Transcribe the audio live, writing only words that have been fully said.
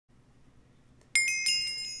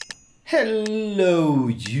Hello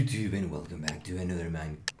YouTube and welcome back to another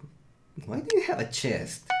Mine. Why do you have a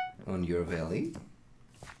chest on your belly?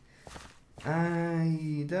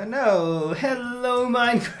 I don't know. Hello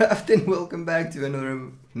Minecraft and welcome back to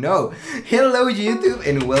another... No! Hello YouTube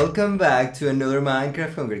and welcome back to another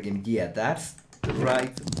Minecraft Hunger Game. Yeah, that's the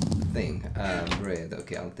right thing. Bread.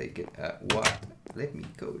 Okay, I'll take it. What? Let me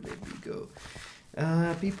go.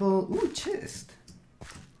 People... Ooh, chest.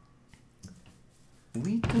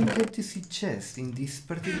 We don't get to see chests in this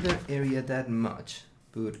particular area that much.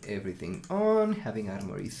 Put everything on, having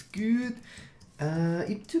armor is good.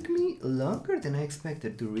 It took me longer than I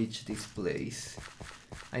expected to reach this place.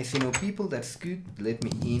 I see no people, that's good. Let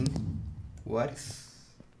me in. What is...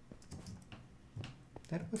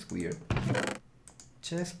 That was weird.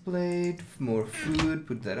 Chest plate, more food,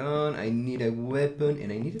 put that on. I need a weapon and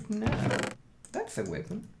I need it now. That's a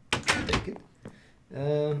weapon. I'll take it.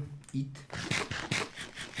 Eat.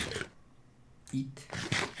 Eat.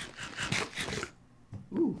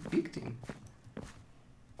 Ooh, victim.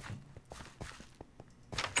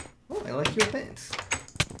 Oh, I like your pants.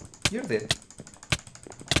 You're dead.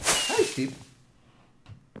 Hi, Steve.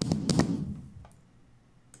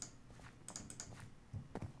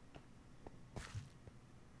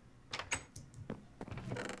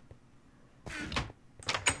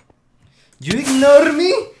 You ignore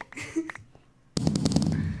me?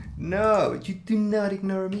 No, you do not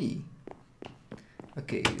ignore me.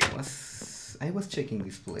 Okay, I was checking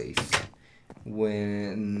this place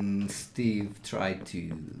when Steve tried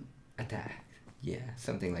to attack. Yeah,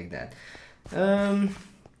 something like that. No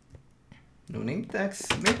name tags.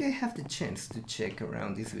 Maybe I have the chance to check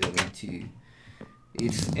around this building too.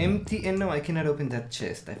 It's empty and no, I cannot open that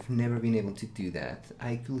chest. I've never been able to do that.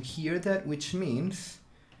 I could hear that, which means...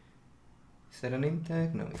 Is that a name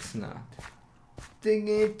tag? No, it's not. Dang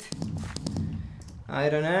it!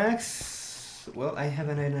 Iron axe. Well, I have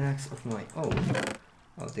an iron axe of my own.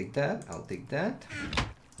 I'll take that, I'll take that.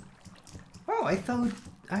 Oh,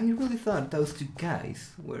 I really thought those two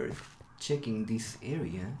guys were checking this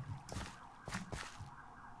area.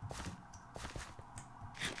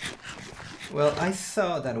 Well, I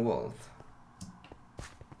saw that wolf.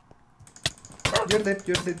 You're dead.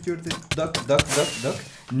 Duck.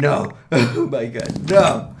 No! Oh my god,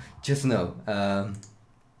 no! Just no.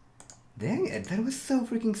 Dang it, that was so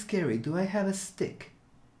freaking scary. Do I have a stick?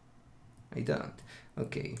 I don't.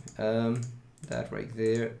 Okay, that right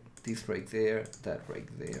there, this right there, that right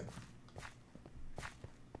there.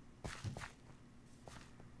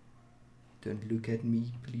 Don't look at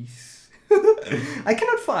me, please. I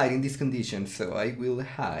cannot fight in this condition, so I will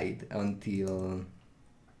hide until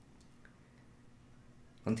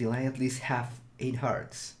I at least have 8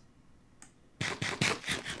 hearts.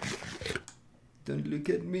 Don't look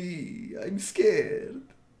at me, I'm scared.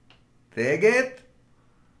 Take it!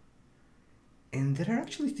 And there are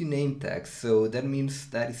actually 2 name tags, so that means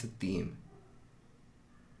that is a team.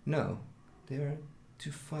 No, they are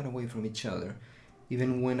too far away from each other,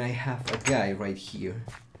 even when I have a guy right here.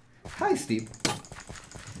 Hi, Steve.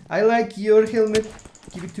 I like your helmet.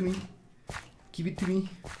 Give it to me. Give it to me.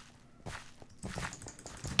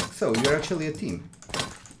 So, you're actually a team.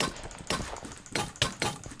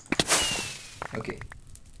 Okay,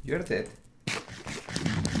 you're dead.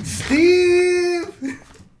 Steve!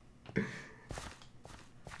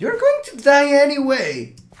 You're going to die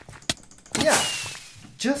anyway! Yeah,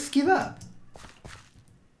 just give up.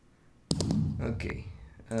 Okay,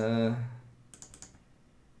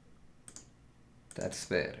 that's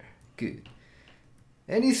better. Good.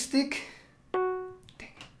 Any stick?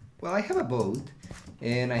 Well, I have a boat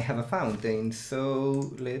and I have a fountain,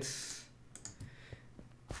 so let's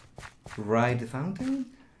ride the fountain,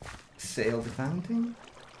 sail the fountain,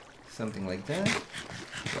 something like that.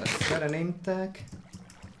 Let's got a name tag.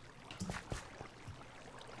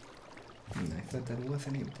 I thought that was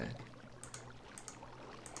a name tag.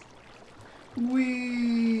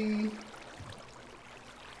 Whee!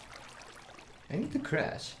 I need to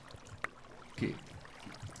crash. Good.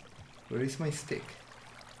 Where is my stick?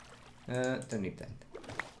 Don't need that.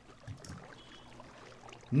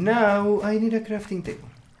 Now I need a crafting table.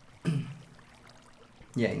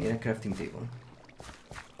 Yeah, I need a crafting table.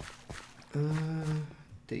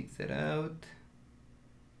 Take that out.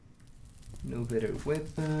 No better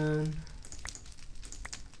weapon.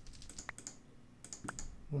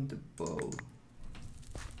 Want the bow.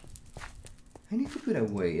 I need to put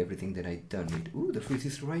away everything that I don't need. Ooh, the freeze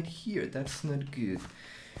is right here. That's not good.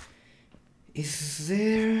 Is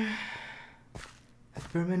there a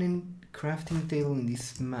permanent crafting table in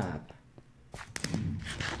this map?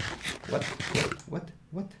 What?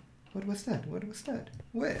 What was that? What was that?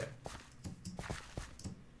 Where?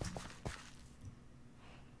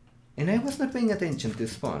 And I was not paying attention to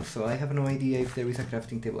spawn, so I have no idea if there is a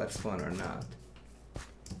crafting table at spawn or not.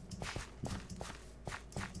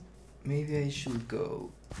 Maybe I should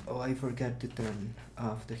go. Oh, I forgot to turn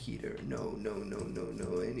off the heater. No, no, no, no,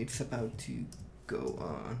 no, and it's about to go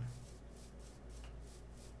on.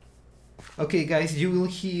 Okay, guys, you will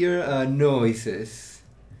hear noises.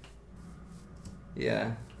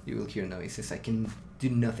 Yeah, you will hear noises. I can do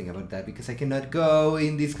nothing about that because I cannot go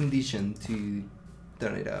in this condition to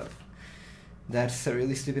turn it off. That's a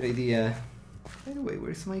really stupid idea. By the way,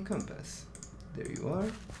 where's my compass? There you are.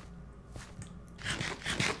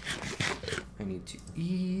 I need to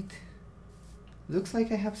eat. Looks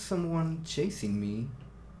like I have someone chasing me,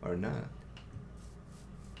 or not.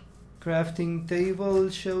 Crafting table,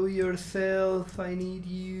 show yourself, I need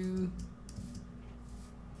you.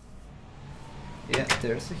 Yeah,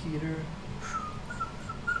 there's a heater.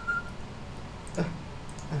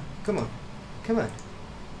 Come on, come on.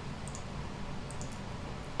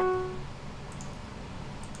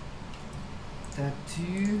 That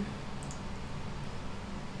too.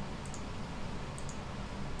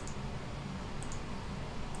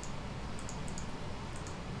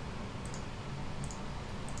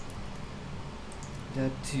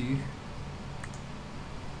 That too.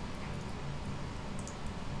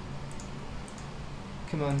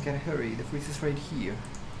 Come on, gotta hurry, the freeze is right here.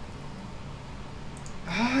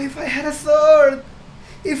 Ah, if I had a sword!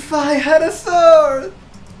 If I had a sword!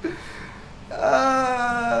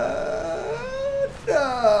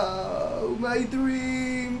 No! My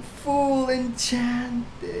dream! Fully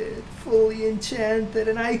enchanted,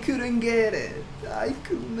 and I couldn't get it. I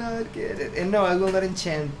could not get it. And no, I will not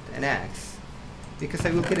enchant an axe. Because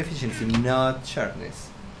I will get efficiency, not sharpness.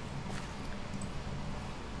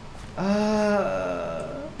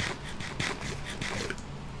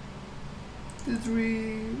 The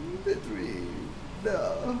dream,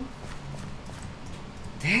 no.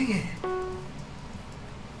 Dang it.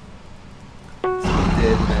 It's a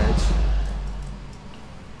dead match.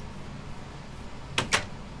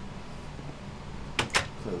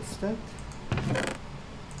 Close that.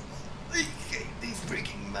 I hate these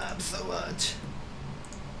freaking maps so much.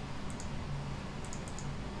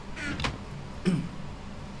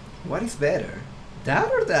 What is better?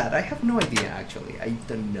 That or that? I have no idea actually. I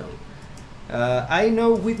don't know. I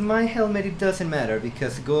know with my helmet it doesn't matter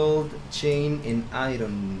because gold, chain and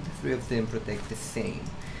iron, the three of them protect the same.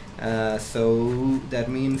 So that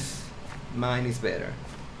means mine is better.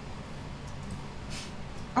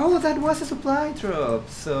 Oh, that was a supply drop.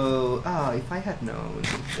 So, if I had known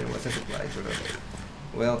there was a supply drop.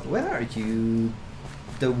 Well, where are you,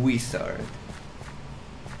 the wizard?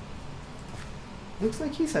 Looks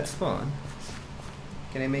like he's at spawn.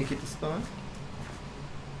 Can I make it to spawn?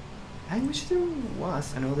 I wish there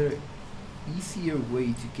was another easier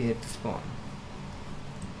way to get to spawn.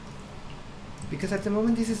 Because at the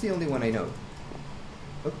moment this is the only one I know.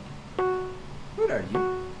 Oh. Where are you?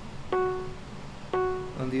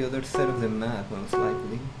 On the other side of the map, most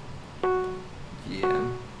likely.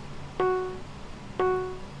 Yeah.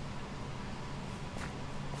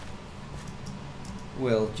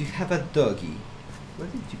 Well, you have a doggy. Where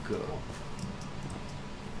did you go?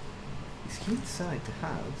 Is he inside the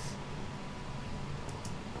house?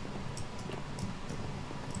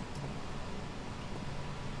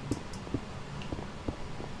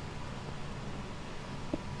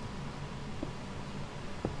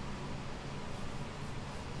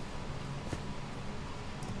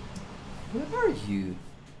 Where are you?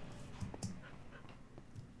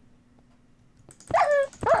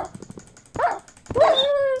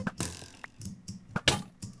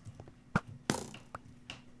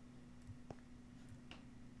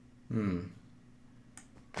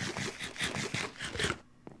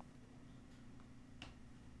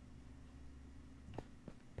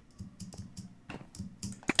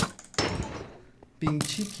 Being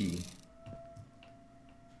cheeky.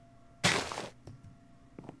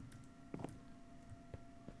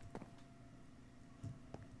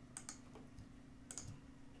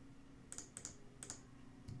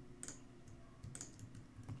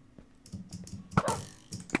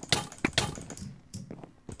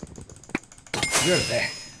 You're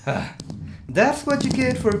back. That's what you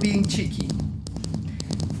get for being cheeky.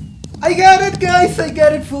 I got it, guys! I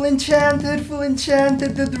got it full enchanted, full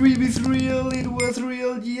enchanted. The dream is real. It was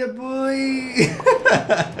real, yeah, boy.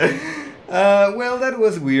 Well, that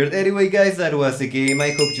was weird. Anyway, guys, that was the game. I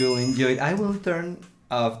hope you all enjoyed. I will turn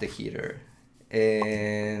off the heater.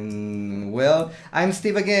 And, well, I'm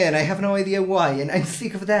Steve again. I have no idea why, and I'm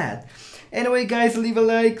sick of that. Anyway guys, leave a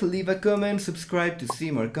like, leave a comment, subscribe to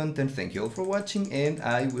see more content. Thank you all for watching, and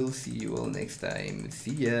I will see you all next time.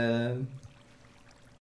 See ya!